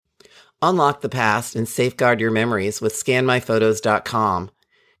Unlock the past and safeguard your memories with scanmyphotos.com.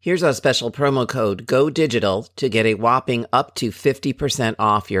 Here's our special promo code GODIGITAL to get a whopping up to 50%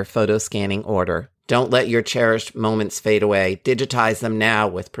 off your photo scanning order. Don't let your cherished moments fade away. Digitize them now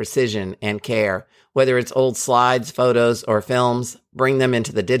with precision and care. Whether it's old slides, photos, or films, bring them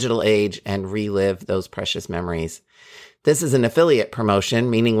into the digital age and relive those precious memories. This is an affiliate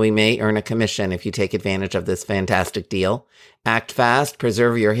promotion, meaning we may earn a commission if you take advantage of this fantastic deal. Act fast,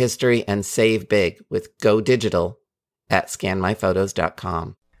 preserve your history, and save big with Go Digital at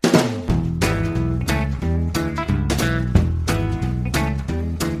scanmyphotos.com.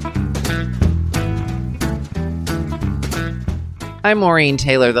 I'm Maureen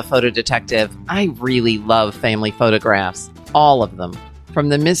Taylor, the photo detective. I really love family photographs, all of them, from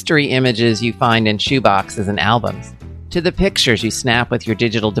the mystery images you find in shoeboxes and albums to the pictures you snap with your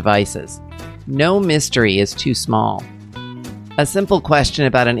digital devices. No mystery is too small. A simple question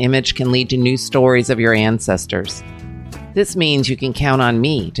about an image can lead to new stories of your ancestors. This means you can count on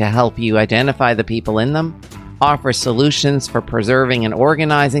me to help you identify the people in them, offer solutions for preserving and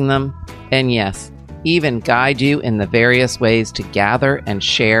organizing them, and yes, even guide you in the various ways to gather and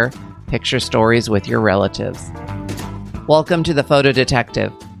share picture stories with your relatives. Welcome to The Photo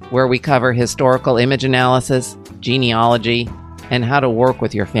Detective, where we cover historical image analysis, genealogy, and how to work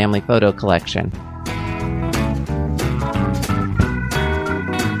with your family photo collection.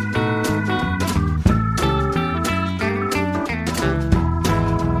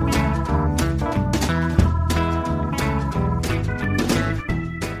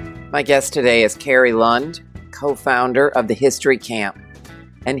 My guest today is Carrie Lund, co-founder of the History Camp.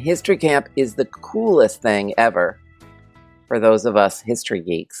 And History Camp is the coolest thing ever for those of us history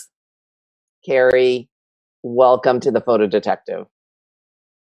geeks. Carrie, welcome to the Photo Detective.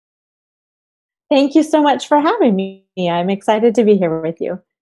 Thank you so much for having me. I'm excited to be here with you.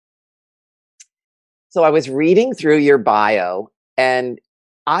 So I was reading through your bio, and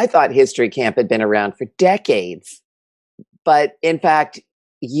I thought History Camp had been around for decades. But in fact,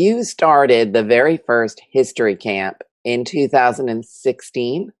 you started the very first History Camp in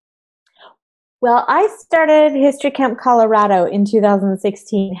 2016. Well, I started History Camp Colorado in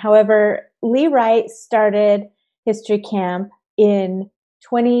 2016. However, Lee Wright started History Camp in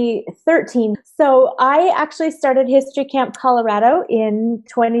 2013. So I actually started History Camp Colorado in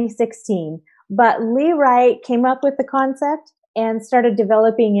 2016. But Lee Wright came up with the concept and started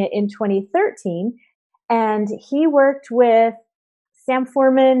developing it in 2013. And he worked with Sam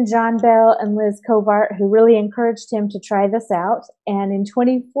Foreman, John Bell, and Liz Covart, who really encouraged him to try this out. And in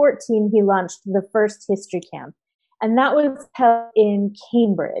 2014, he launched the first History Camp. And that was held in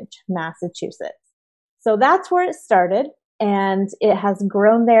Cambridge, Massachusetts. So that's where it started. And it has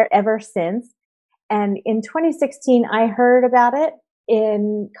grown there ever since. And in 2016, I heard about it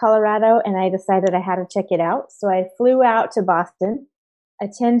in Colorado, and I decided I had to check it out. So I flew out to Boston,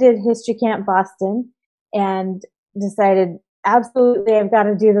 attended History Camp Boston, and decided, absolutely, I've got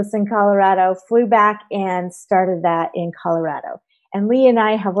to do this in Colorado. Flew back and started that in Colorado. And Lee and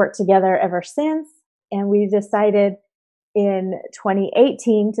I have worked together ever since. And we decided in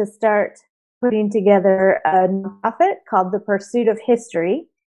 2018 to start putting together a nonprofit called The Pursuit of History.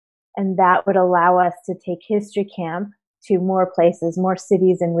 And that would allow us to take History Camp to more places, more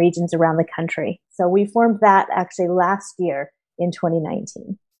cities and regions around the country. So we formed that actually last year in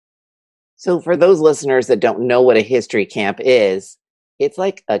 2019. So for those listeners that don't know what a history camp is, it's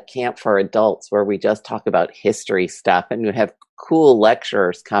like a camp for adults where we just talk about history stuff and we have cool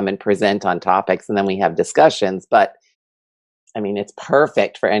lecturers come and present on topics and then we have discussions. But I mean, it's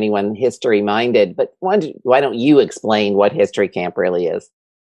perfect for anyone history minded. But why don't you explain what History Camp really is?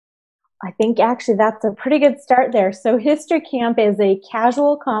 I think actually that's a pretty good start there. So History Camp is a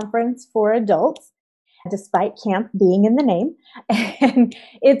casual conference for adults, despite camp being in the name. And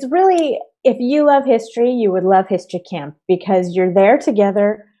it's really, if you love history, you would love History Camp because you're there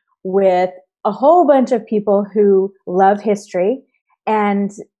together with a whole bunch of people who love history and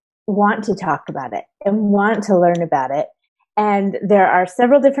want to talk about it and want to learn about it. And there are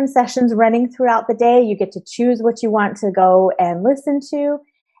several different sessions running throughout the day. You get to choose what you want to go and listen to.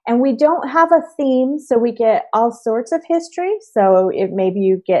 And we don't have a theme, so we get all sorts of history. So maybe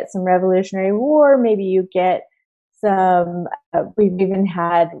you get some Revolutionary War, maybe you get some, we've even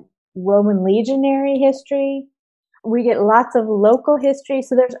had Roman legionary history. We get lots of local history.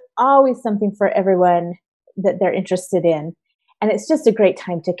 So there's always something for everyone that they're interested in. And it's just a great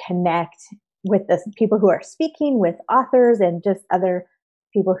time to connect with the people who are speaking, with authors, and just other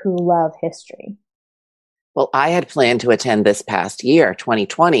people who love history. Well, I had planned to attend this past year,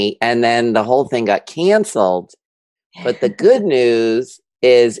 2020, and then the whole thing got canceled. But the good news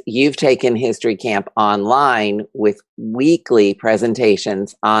is you've taken History Camp online with weekly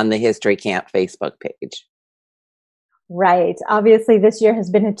presentations on the History Camp Facebook page. Right. Obviously, this year has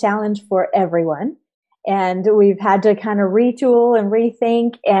been a challenge for everyone. And we've had to kind of retool and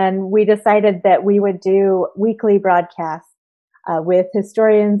rethink. And we decided that we would do weekly broadcasts with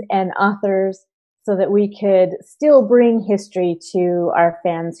historians and authors so that we could still bring history to our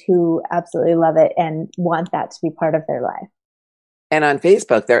fans who absolutely love it and want that to be part of their life. And on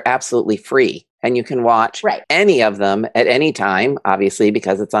Facebook, they're absolutely free. And you can watch any of them at any time, obviously,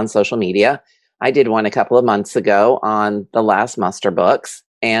 because it's on social media. I did one a couple of months ago on the last muster books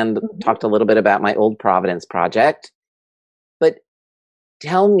and talked a little bit about my Old Providence project. But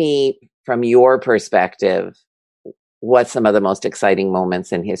tell me from your perspective, what some of the most exciting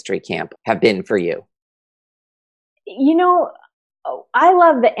moments in History Camp have been for you. You know, I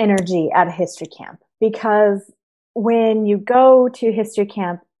love the energy at a History Camp because when you go to History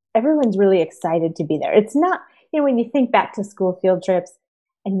Camp, everyone's really excited to be there. It's not, when you think back to school field trips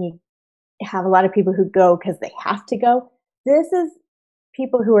and you have a lot of people who go because they have to go. This is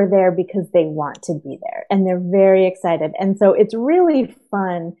people who are there because they want to be there and they're very excited. And so it's really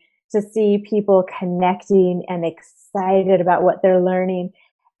fun to see people connecting and excited about what they're learning.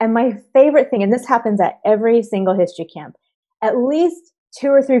 And my favorite thing, and this happens at every single History Camp, at least 2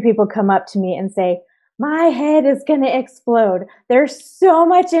 or 3 people come up to me and say, my head is going to explode. There's so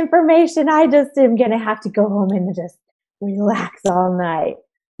much information. I just am going to have to go home and just relax all night.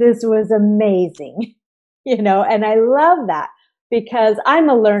 This was amazing, and I love that because I'm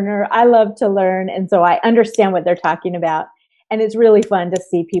a learner. I love to learn. And so I understand what they're talking about. And it's really fun to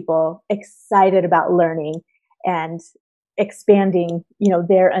see people excited about learning and expanding,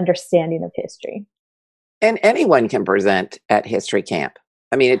 their understanding of history. And anyone can present at History Camp.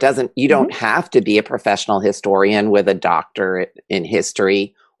 I mean, you don't have to be a professional historian with a doctorate in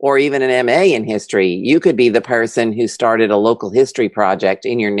history or even an MA in history. You could be the person who started a local history project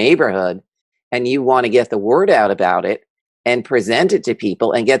in your neighborhood and you want to get the word out about it and present it to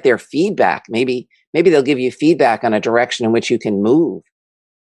people and get their feedback. Maybe they'll give you feedback on a direction in which you can move.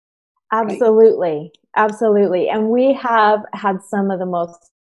 Absolutely. Right? Absolutely. And we have had some of the most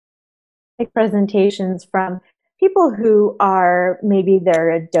presentations from people who are, maybe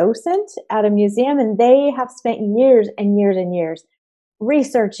they're a docent at a museum and they have spent years and years and years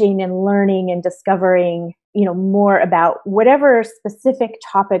researching and learning and discovering, more about whatever specific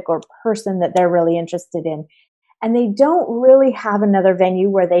topic or person that they're really interested in. And they don't really have another venue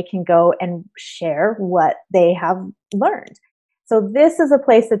where they can go and share what they have learned. So this is a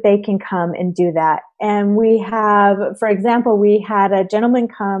place that they can come and do that. And we have, for example, we had a gentleman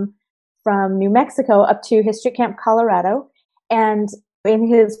come from New Mexico up to History Camp, Colorado. And in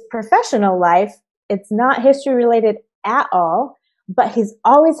his professional life, it's not history related at all, but he's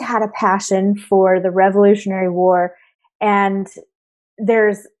always had a passion for the Revolutionary War. And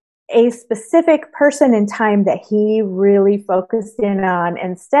there's a specific person in time that he really focused in on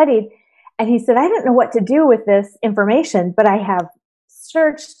and studied. And he said, I don't know what to do with this information, but I have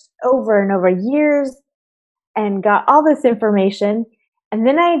searched over and over years and got all this information. And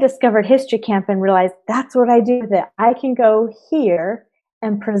then I discovered History Camp and realized that's what I do with it. I can go here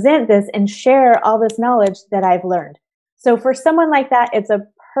and present this and share all this knowledge that I've learned. So for someone like that, it's a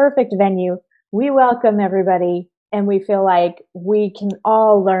perfect venue. We welcome everybody and we feel like we can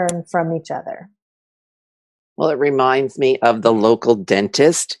all learn from each other. Well, it reminds me of the local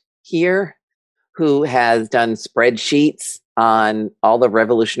dentist here who has done spreadsheets on all the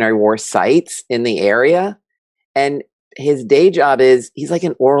Revolutionary War sites in the area. And his day job is he's like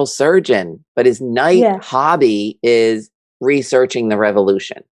an oral surgeon, but his night hobby is researching the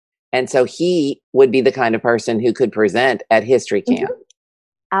Revolution. And so he would be the kind of person who could present at History Camp.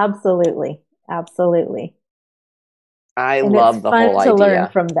 Absolutely. Absolutely. I love the whole idea. To learn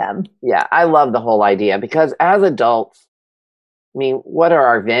from them. Yeah, I love the whole idea because as adults, I mean, what are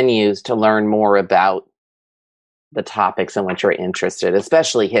our venues to learn more about the topics in which we're interested,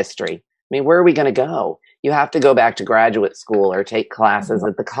 especially history? I mean, where are we going to go? You have to go back to graduate school or take classes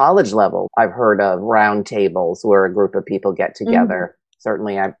at the college level. I've heard of round tables where a group of people get together.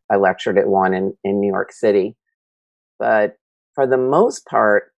 Certainly, I lectured at one in New York City. But for the most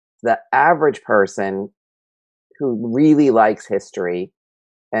part, the average person who really likes history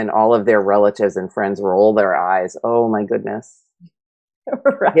and all of their relatives and friends roll their eyes, oh my goodness.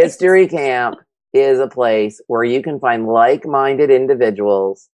 Right. History Camp is a place where you can find like-minded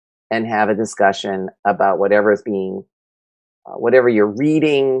individuals and have a discussion about whatever you're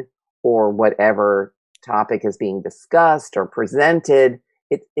reading or whatever topic is being discussed or presented.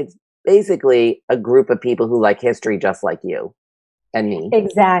 It's basically a group of people who like history just like you. and me.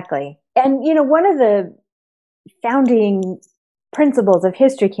 Exactly. And, one of the founding principles of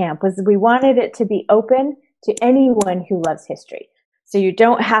History Camp was we wanted it to be open to anyone who loves history. So you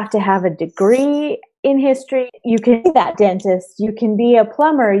don't have to have a degree in history. You can be that dentist, you can be a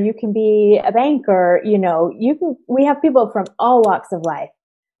plumber, you can be a banker, we have people from all walks of life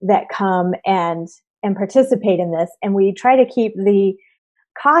that come and participate in this. And we try to keep the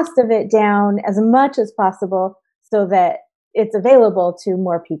cost of it down as much as possible so that it's available to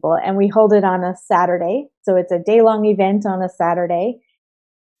more people. And we hold it on a Saturday. So it's a day-long event on a Saturday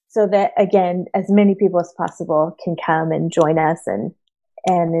so that, again, as many people as possible can come and join us and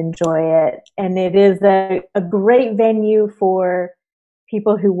enjoy it. And it is a great venue for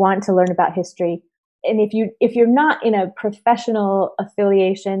people who want to learn about history. And if you're not in a professional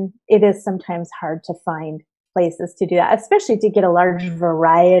affiliation, it is sometimes hard to find places to do that, especially to get a large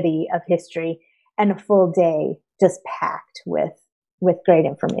variety of history and a full day just packed with great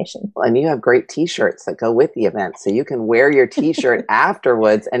information. Well, and you have great t-shirts that go with the event. So you can wear your t-shirt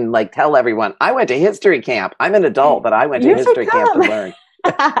afterwards and tell everyone, I went to History Camp. I'm an adult, but I went to History Camp to learn.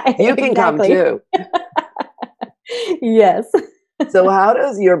 You can come too. Yes. So how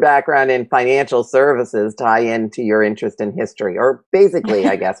does your background in financial services tie into your interest in history? Or basically,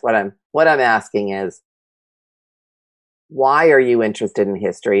 I guess what I'm asking is, why are you interested in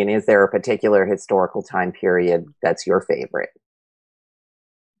history? And is there a particular historical time period that's your favorite?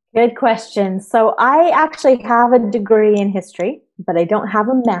 Good question. So I actually have a degree in history, but I don't have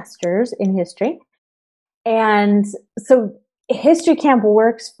a master's in history. And so History Camp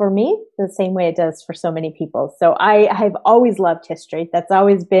works for me the same way it does for so many people. So I have always loved history. That's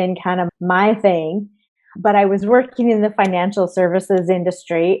always been kind of my thing. But I was working in the financial services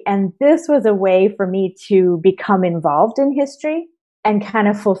industry, and this was a way for me to become involved in history and kind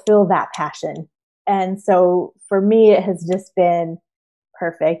of fulfill that passion. And so for me, it has just been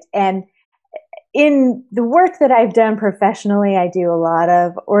perfect. And in the work that I've done professionally, I do a lot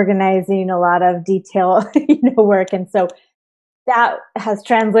of organizing, a lot of detail, work. And so that has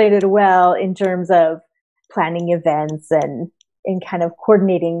translated well in terms of planning events and kind of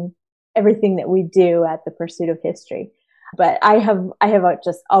coordinating everything that we do at the Pursuit of History. But I have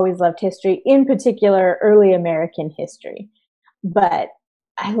just always loved history, in particular early American history. But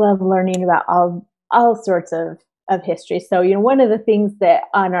I love learning about all sorts of history. So, one of the things that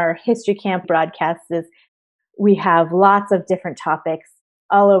on our History Camp broadcasts is we have lots of different topics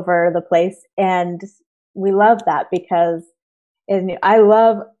all over the place. And we love that because I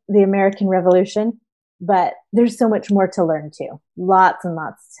love the American Revolution, but there's so much more to learn too. Lots and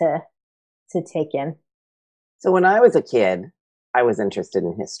lots to take in. So when I was a kid, I was interested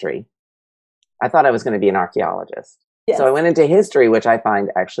in history. I thought I was going to be an archaeologist. Yes. So I went into history, which I find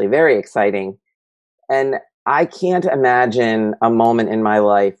actually very exciting. And I can't imagine a moment in my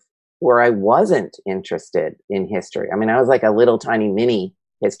life where I wasn't interested in history. I mean, I was like a little tiny mini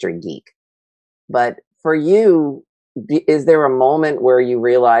history geek. But for you, is there a moment where you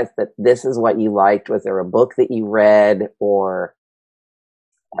realized that this is what you liked? Was there a book that you read or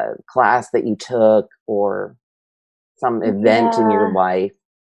a class that you took or some event in your life?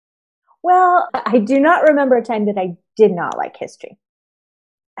 Well, I do not remember a time that I did not like history.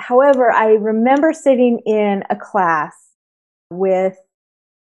 However, I remember sitting in a class with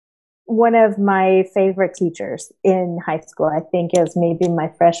one of my favorite teachers in high school. I think it was maybe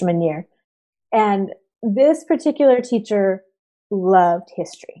my freshman year. And this particular teacher loved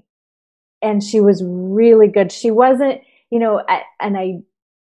history. And she was really good. She wasn't, and I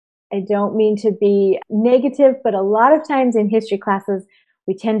don't mean to be negative, but a lot of times in history classes,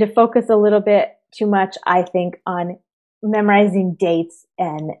 we tend to focus a little bit too much, I think, on memorizing dates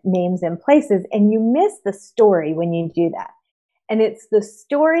and names and places, and you miss the story when you do that. And it's the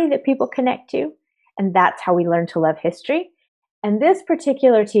story that people connect to, and that's how we learn to love history. And this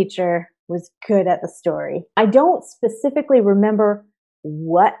particular teacher was good at the story. I don't specifically remember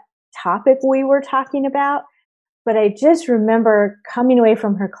what topic we were talking about, but I just remember coming away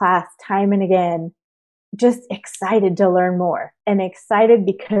from her class time and again, just excited to learn more, and excited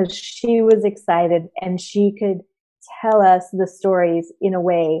because she was excited and she could tell us the stories in a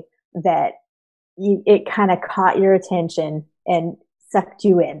way that it kind of caught your attention and sucked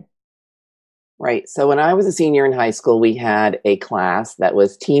you in. Right. So when I was a senior in high school, we had a class that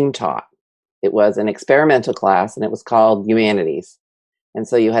was team taught. It was an experimental class and it was called Humanities. And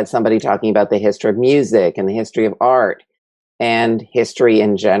so you had somebody talking about the history of music and the history of art and history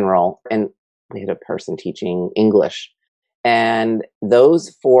in general. And we had a person teaching English. And those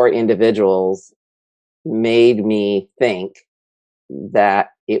four individuals made me think that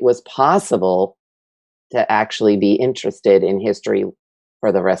it was possible to actually be interested in history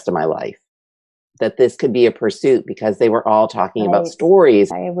for the rest of my life. That this could be a pursuit because they were all talking about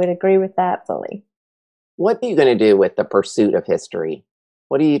stories. I would agree with that fully. What are you going to do with the pursuit of history?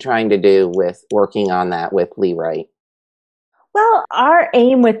 What are you trying to do with working on that with Lee Wright? Well, our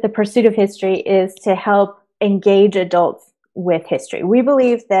aim with the pursuit of history is to help engage adults with history. We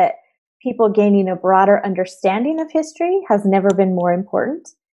believe that people gaining a broader understanding of history has never been more important.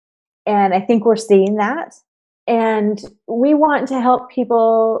 And I think we're seeing that. And we want to help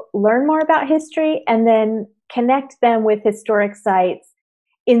people learn more about history and then connect them with historic sites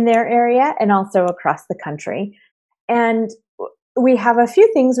in their area and also across the country. And we have a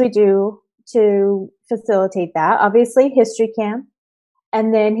few things we do to facilitate that. Obviously, History Camp,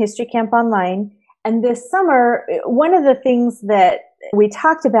 and then History Camp Online. And this summer, one of the things that we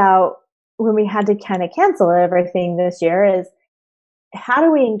talked about when we had to kind of cancel everything this year is how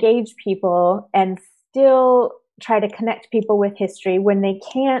do we engage people and still try to connect people with history when they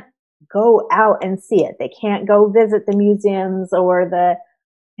can't go out and see it? They can't go visit the museums or the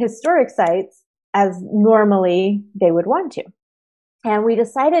historic sites as normally they would want to. And we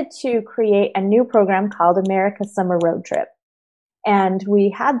decided to create a new program called America's Summer Road Trip. And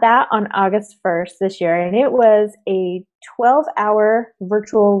we had that on August 1st this year, and it was a 12-hour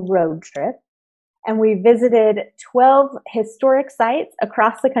virtual road trip. And we visited 12 historic sites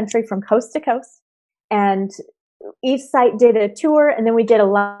across the country from coast to coast. And each site did a tour, and then we did a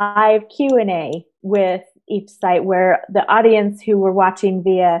live Q&A with each site where the audience who were watching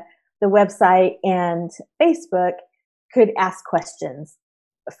via the website and Facebook could ask questions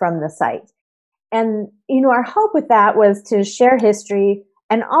from the site. And, our hope with that was to share history,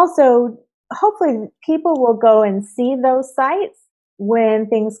 and also hopefully people will go and see those sites when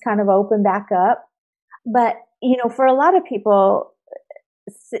things kind of open back up. But, for a lot of people,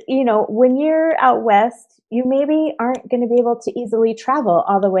 when you're out west, you maybe aren't going to be able to easily travel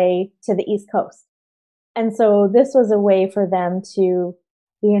all the way to the East Coast. And so this was a way for them to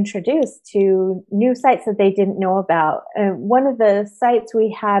be introduced to new sites that they didn't know about. One of the sites we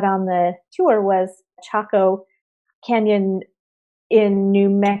had on the tour was Chaco Canyon in New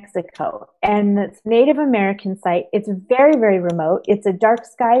Mexico. And it's a Native American site. It's very, very remote. It's a dark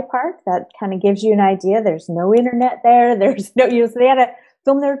sky park. That kind of gives you an idea. There's no internet there. There's no, so they had to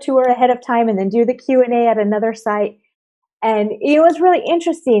film their tour ahead of time and then do the Q&A at another site. And it was really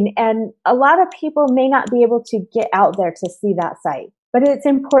interesting. And a lot of people may not be able to get out there to see that site, but it's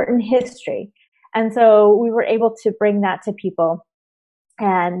important history. And so we were able to bring that to people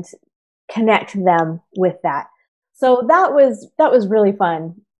and connect them with that. So that was really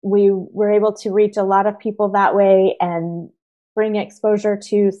fun. We were able to reach a lot of people that way and bring exposure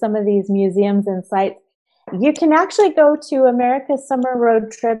to some of these museums and sites. You can actually go to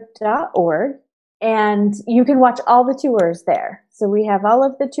americasummerroadtrip.org and you can watch all the tours there. So we have all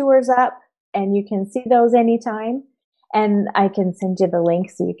of the tours up and you can see those anytime. And I can send you the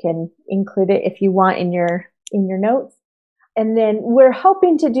link so you can include it if you want in your notes. And then we're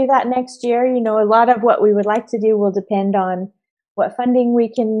hoping to do that next year. A lot of what we would like to do will depend on what funding we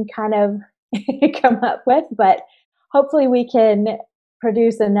can kind of come up with, but hopefully we can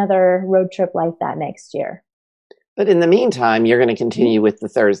produce another road trip like that next year. But in the meantime, you're going to continue with the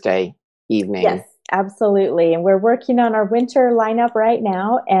Thursday evening. Yes, absolutely. And we're working on our winter lineup right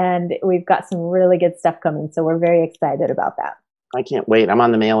now, and we've got some really good stuff coming. So we're very excited about that. I can't wait. I'm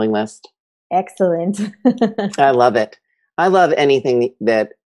on the mailing list. Excellent. I love it. I love anything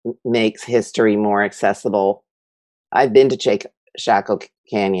that makes history more accessible. I've been to Chaco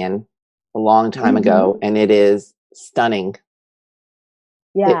Canyon a long time ago, and it is stunning.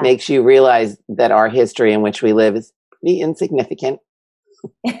 Yeah. It makes you realize that our history in which we live is pretty insignificant.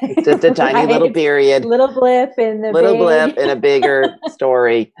 It's just a tiny little period. Little blip in the blip in a bigger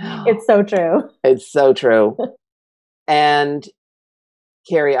story. It's so true. It's so true. And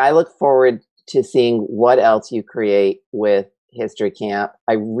Carrie, I look forward to seeing what else you create with History Camp.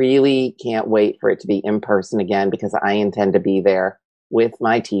 I really can't wait for it to be in person again because I intend to be there with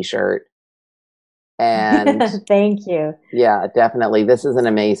my t-shirt. And thank you. Yeah, definitely. This is an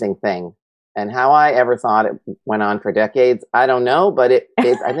amazing thing. And how I ever thought it went on for decades, I don't know, but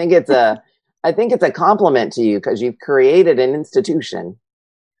I think it's a compliment to you because you've created an institution.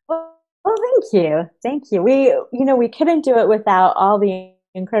 Well, thank you. We couldn't do it without all the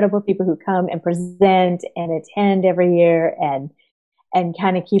incredible people who come and present and attend every year and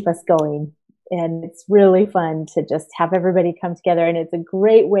kind of keep us going. And it's really fun to just have everybody come together. And it's a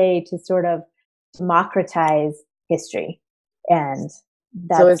great way to sort of democratize history. And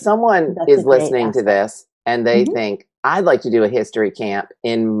so if someone is listening to this and they think, I'd like to do a history camp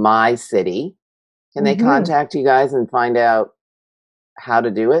in my city, Can they contact you guys and find out how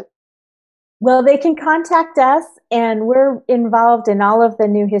to do it? Well, they can contact us, and we're involved in all of the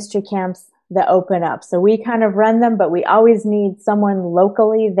new history camps that open up. So we kind of run them, but we always need someone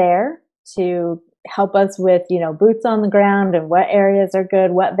locally there to help us with, boots on the ground and what areas are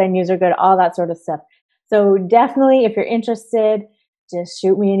good, what venues are good, all that sort of stuff. So definitely, if you're interested, just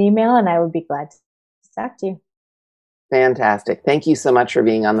shoot me an email and I would be glad to talk to you. Fantastic. Thank you so much for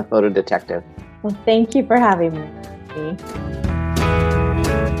being on The Photo Detective. Well, thank you for having me.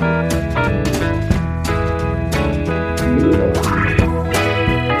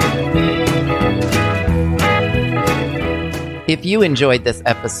 If you enjoyed this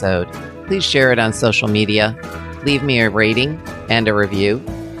episode, please share it on social media, leave me a rating and a review.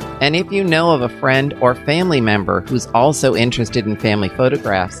 And if you know of a friend or family member who's also interested in family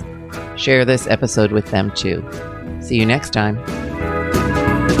photographs, share this episode with them too. See you next time.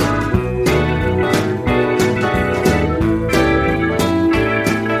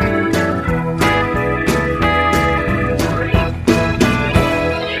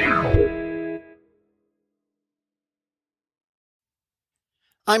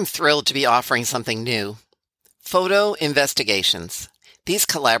 I'm thrilled to be offering something new. Photo Investigations. These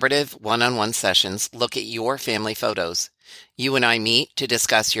collaborative one-on-one sessions look at your family photos. You and I meet to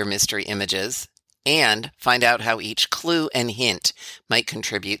discuss your mystery images and find out how each clue and hint might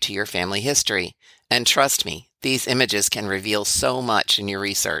contribute to your family history. And trust me, these images can reveal so much in your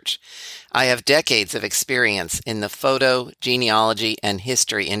research. I have decades of experience in the photo, genealogy, and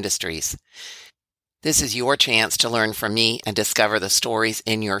history industries. This is your chance to learn from me and discover the stories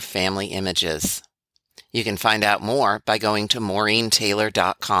in your family images. You can find out more by going to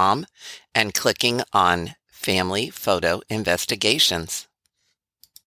MaureenTaylor.com and clicking on Family Photo Investigations.